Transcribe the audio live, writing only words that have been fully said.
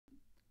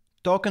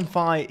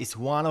TokenFi is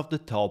one of the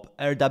top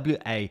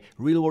RWA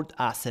real-world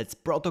assets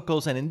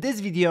protocols, and in this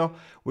video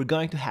we're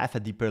going to have a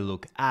deeper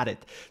look at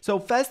it. So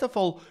first of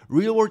all,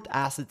 real-world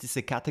assets is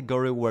a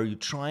category where you're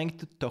trying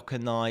to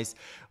tokenize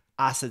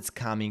assets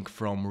coming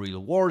from real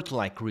world,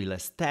 like real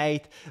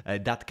estate.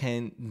 That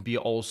can be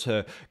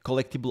also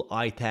collectible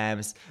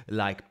items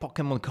like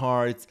Pokemon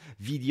cards,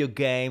 video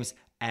games,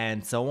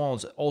 and so on.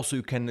 Also,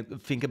 you can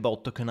think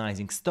about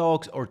tokenizing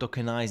stocks or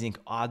tokenizing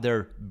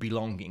other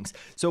belongings.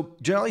 So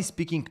generally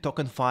speaking,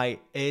 TokenFi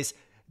is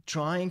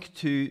trying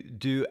to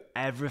do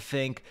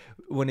everything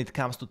when it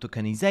comes to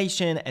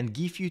tokenization and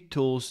give you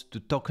tools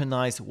to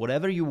tokenize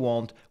whatever you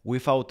want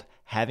without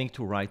having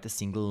to write a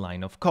single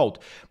line of code.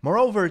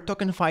 Moreover,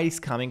 TokenFi is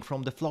coming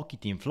from the Floki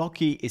team.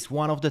 Floki is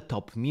one of the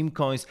top meme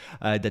coins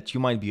that you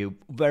might be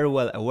very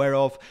well aware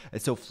of.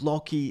 So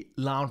Floki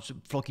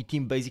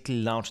team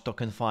basically launched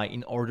TokenFi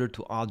in order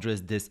to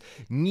address this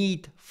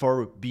need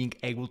for being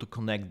able to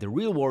connect the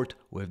real world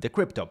with the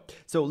crypto.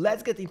 So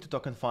let's get into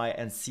TokenFi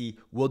and see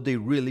what they're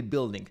really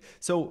building.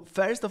 So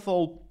first of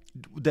all,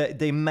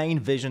 the main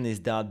vision is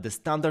that the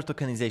standard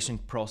tokenization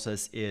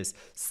process is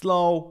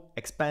slow,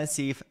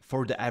 expensive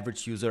for the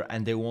average user,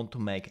 and they want to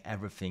make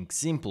everything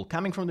simple.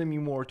 Coming from the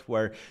meme world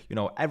where,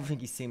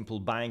 everything is simple,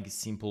 buying is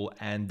simple,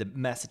 and the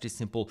message is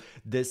simple,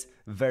 this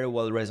very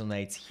well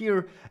resonates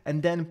here.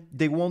 And then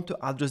they want to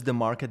address the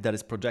market that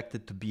is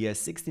projected to be a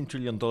 $16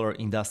 trillion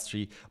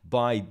industry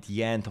by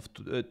the end of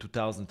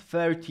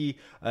 2030.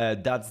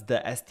 That's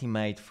the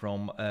estimate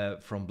from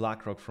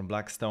BlackRock, from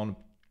Blackstone.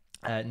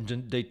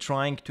 And they're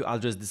trying to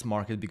address this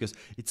market because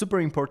it's super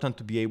important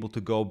to be able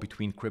to go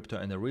between crypto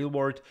and the real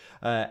world.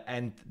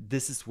 And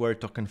this is where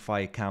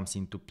TokenFi comes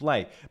into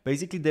play.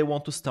 Basically, they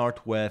want to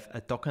start with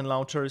a token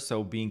launcher.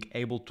 So being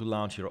able to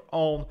launch your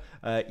own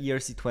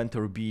ERC20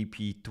 or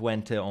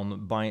BEP20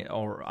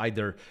 on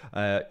either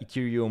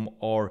Ethereum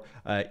or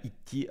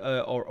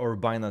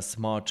Binance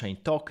Smart Chain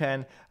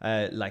token,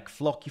 like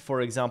Floki,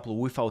 for example,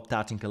 without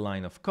touching a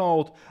line of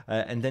code.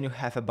 And then you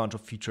have a bunch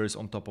of features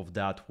on top of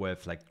that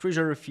with like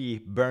treasury fee,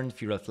 burn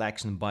fee,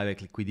 reflection,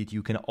 buyback liquidity.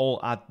 You can all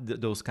add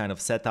those kind of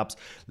setups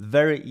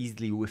very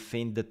easily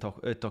within the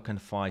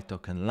TokenFi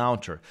token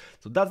launcher.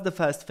 So that's the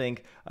first thing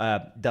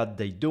that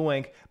they're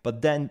doing,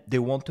 but then they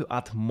want to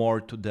add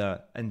more to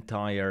the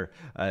entire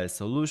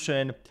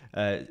solution.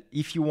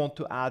 If you want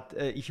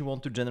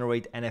to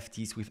generate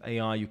NFTs with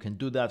AI, you can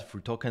do that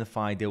through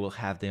TokenFi. They will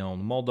have their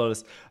own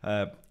models,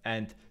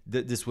 and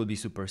this will be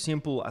super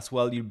simple as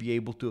well. You'll be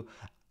able to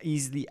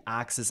easily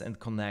access and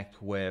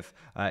connect with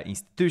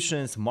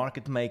institutions,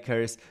 market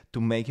makers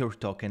to make your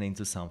token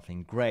into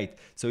something great.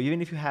 So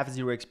even if you have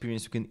zero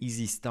experience, you can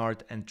easily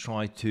start and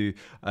try to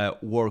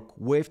work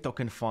with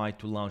TokenFi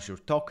to launch your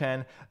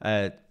token,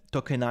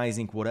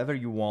 tokenizing whatever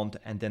you want,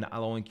 and then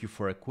allowing you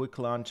for a quick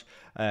launch,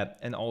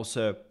 and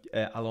also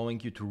allowing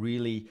you to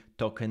really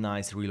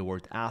tokenize real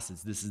world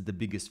assets. This is the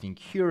biggest thing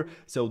here.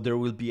 So there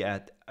will be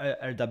a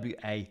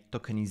RWA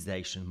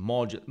tokenization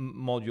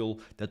module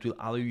that will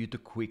allow you to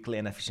quickly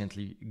and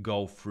efficiently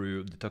go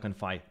through the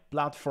TokenFi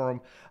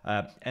platform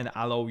and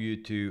allow you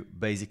to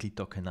basically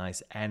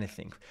tokenize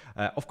anything.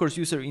 Of course,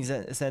 user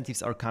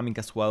incentives are coming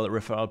as well,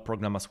 referral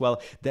program as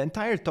well. The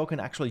entire token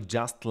actually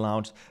just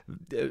launched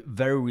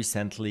very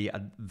recently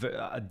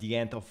at the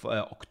end of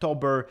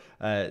October.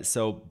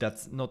 So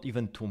that's not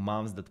even 2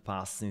 months that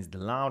passed since the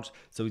launch.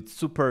 So it's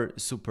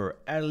super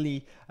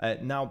early.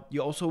 Now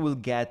you also will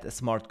get a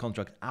smart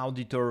contract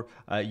auditor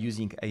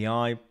using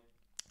AI.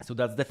 So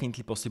that's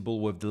definitely possible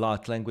with the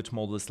large language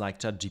models like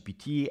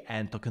ChatGPT,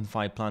 and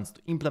TokenFi plans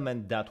to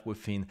implement that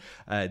within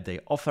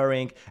their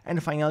offering.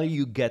 And finally,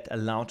 you get a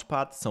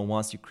launchpad. So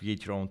once you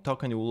create your own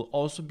token, you will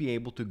also be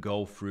able to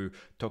go through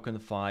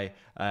TokenFi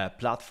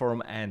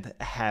platform and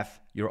have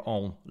your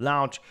own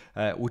launch,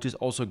 which is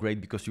also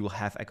great because you will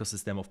have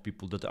ecosystem of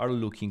people that are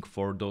looking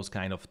for those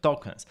kind of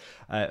tokens.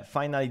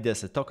 Finally,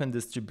 there's a token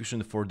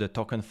distribution for the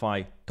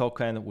TokenFi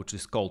token, which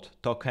is called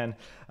Token.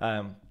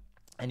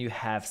 And you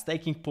have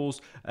staking pools,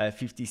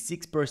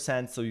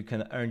 56%, so you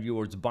can earn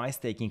rewards by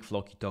staking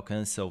Floki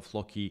tokens. So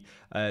Floki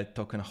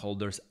token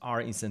holders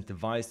are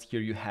incentivized. Here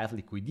you have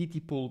liquidity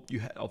pool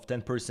of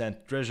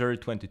 10%, treasury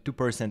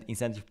 22%,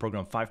 incentive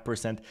program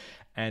 5%,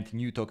 and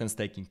new token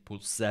staking pool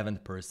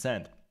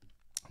 7%.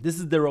 This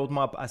is the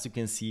roadmap, as you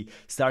can see,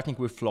 starting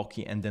with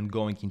Floki and then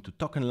going into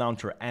token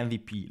launcher,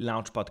 MVP,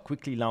 launchpad,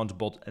 quickly launch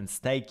bot, and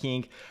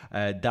staking.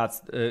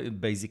 That's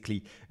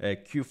basically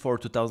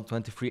Q4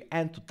 2023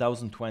 and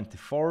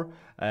 2024.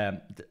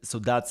 So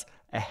that's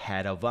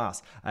ahead of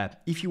us.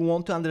 If you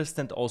want to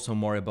understand also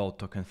more about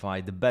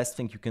TokenFi, the best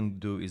thing you can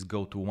do is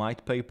go to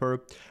white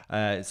paper.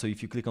 So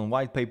if you click on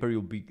white paper,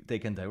 you'll be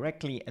taken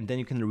directly, and then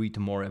you can read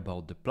more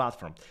about the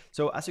platform.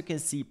 So as you can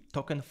see,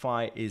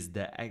 TokenFi is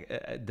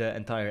the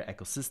entire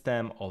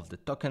ecosystem of the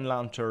token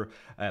launcher,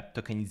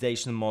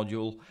 tokenization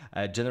module,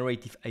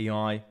 generative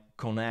AI,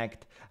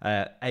 Connect,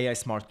 AI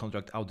smart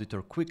contract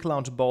auditor, quick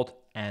launch bot,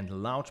 and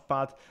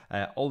launchpad,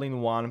 all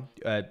in one.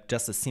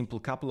 Just a simple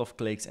couple of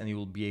clicks and you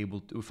will be able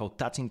to, without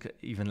touching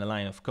even a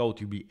line of code,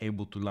 you'll be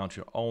able to launch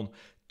your own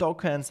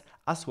tokens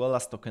as well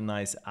as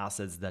tokenized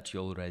assets that you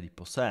already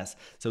possess.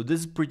 So this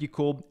is pretty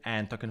cool,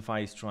 and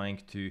TokenFi is trying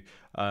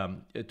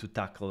to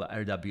tackle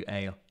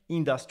RWA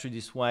industry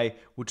this way,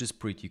 which is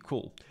pretty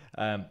cool.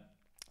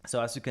 So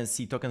as you can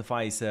see,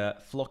 TokenFi is a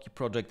Floki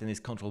project and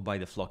is controlled by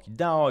the Floki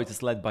DAO. It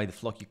is led by the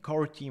Floki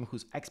core team,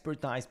 whose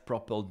expertise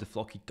propelled the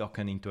Floki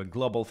token into a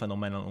global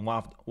phenomenon and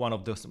one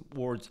of the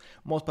world's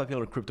most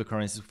popular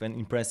cryptocurrencies, with an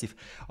impressive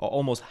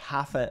almost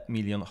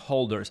 500,000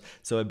 holders.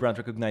 So a brand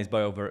recognized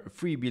by over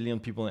 3 billion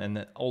people and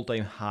an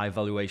all-time high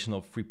valuation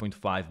of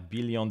 3.5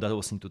 billion. That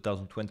was in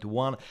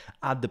 2021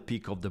 at the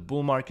peak of the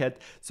bull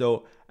market.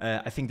 So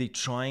I think they're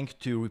trying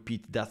to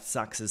repeat that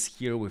success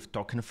here with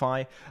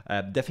TokenFi.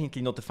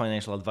 Definitely not a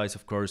financial advice,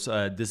 of course.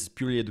 This is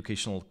purely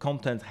educational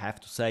content, I have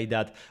to say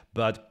that,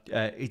 but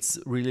it's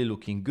really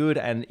looking good.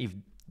 And if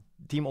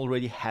team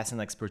already has an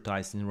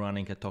expertise in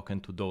running a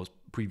token to those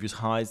previous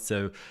highs,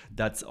 so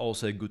that's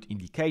also a good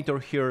indicator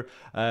here.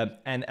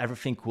 And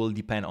everything will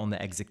depend on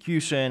the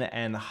execution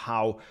and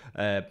how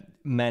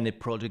many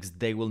projects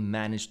they will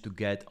manage to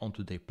get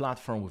onto their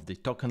platform with the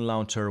token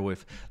launcher,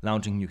 with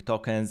launching new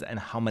tokens, and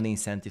how many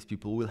incentives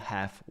people will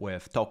have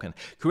with token.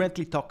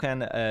 Currently, the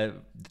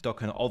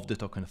token of the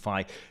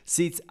TokenFi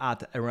sits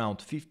at around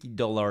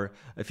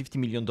 $50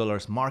 million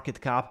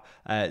market cap.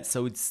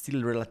 So it's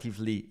still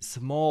relatively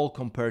small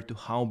compared to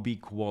how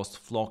big was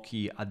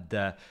Floki at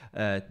the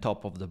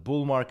top of the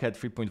bull market,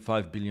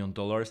 $3.5 billion.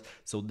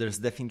 So there's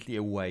definitely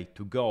a way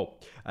to go.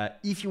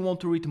 If you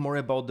want to read more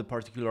about the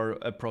particular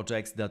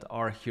projects that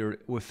are here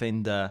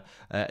within the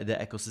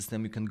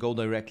ecosystem, you can go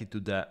directly to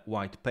the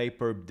white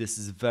paper. This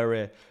is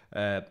very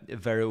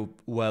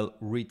well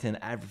written.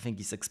 Everything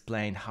is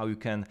explained, how you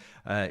can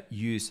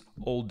use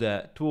all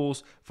the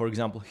tools. For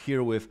example,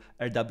 here with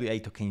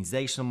RWA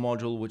tokenization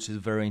module, which is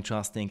very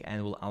interesting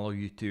and will allow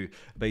you to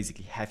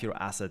basically have your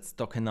assets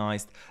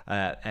tokenized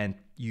and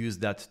use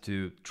that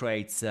to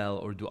trade, sell,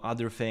 or do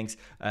other things.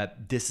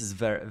 This is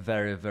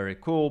very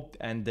cool,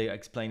 and they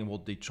explain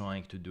what they're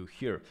trying to do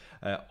here.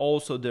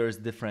 Also, there's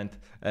different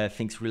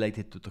things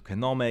related to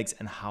tokenomics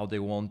and how they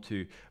want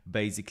to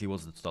basically,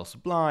 what's the total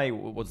supply,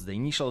 what's the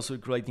initial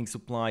circulating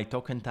supply,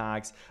 token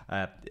tags,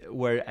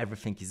 where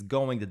everything is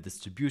going, the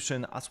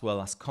distribution, as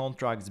well as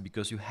contracts,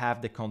 because you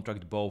have the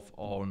contract both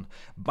on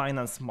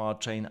Binance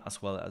Smart Chain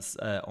as well as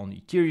on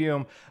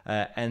Ethereum,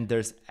 and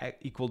there's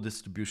equal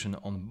distribution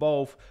on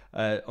both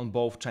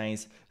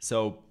chains.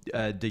 So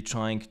they're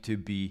trying to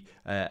be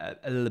a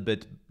little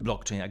bit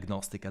blockchain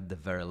agnostic at the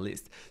very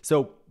least.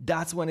 So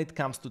that's when it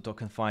comes to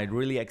TokenFi.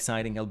 Really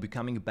exciting. I'll be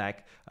coming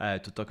back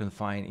to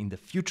TokenFi in the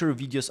future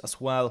videos as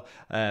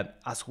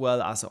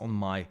well as on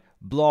my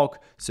blog.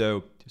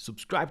 So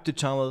subscribe to the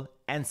channel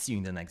and see you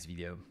in the next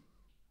video.